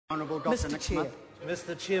Honourable Dr. Mr. Nick Chair. Smith.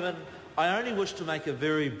 Mr. Chairman, I only wish to make a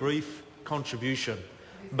very brief contribution,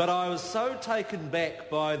 but I was so taken back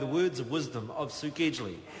by the words of wisdom of Sue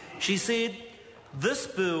Kedgley. She said, "This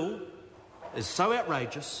bill is so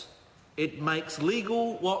outrageous, it makes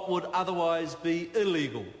legal what would otherwise be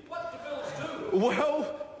illegal." What do bills do? Well,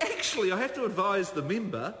 actually, I have to advise the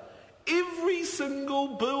member, every single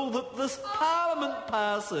bill that this Parliament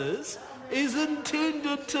passes is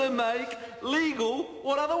intended to make legal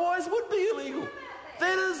what otherwise would be illegal.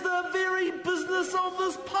 That is the very business of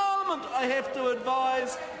this Parliament, I have to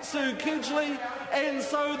advise Sue Kedgley. And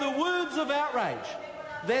so the words of outrage,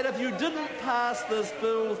 that if you didn't pass this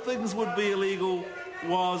bill, things would be illegal,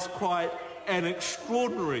 was quite an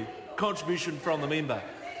extraordinary contribution from the member.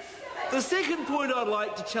 The second point I'd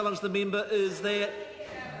like to challenge the member is that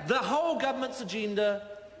the whole government's agenda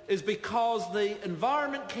is because the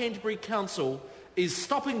Environment Canterbury Council is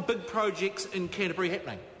stopping big projects in Canterbury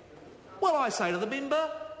happening. Well, I say to the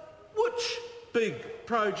member, which big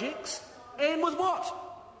projects and with what?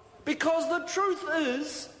 Because the truth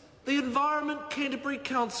is the Environment Canterbury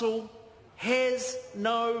Council has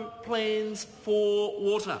no plans for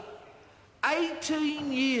water.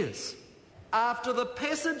 18 years after the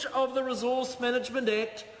passage of the Resource Management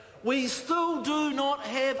Act, we still do not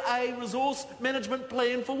have a resource management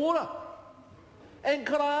plan for water. And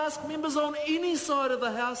could I ask members on any side of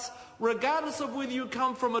the House, regardless of whether you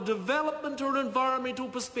come from a development or an environmental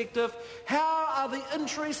perspective, how are the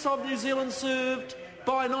interests of New Zealand served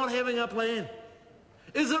by not having a plan?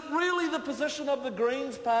 Is it really the position of the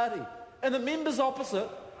Greens Party and the members opposite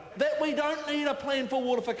that we don't need a plan for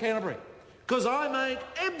water for Canterbury? Because I make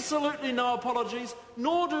absolutely no apologies,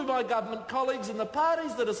 nor do my government colleagues and the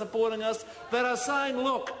parties that are supporting us that are saying,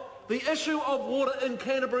 look, the issue of water in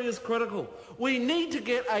Canterbury is critical. We need to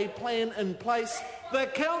get a plan in place. The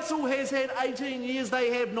Council has had 18 years, they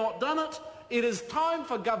have not done it. It is time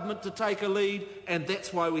for government to take a lead, and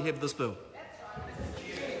that's why we have this bill.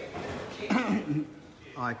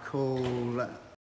 I call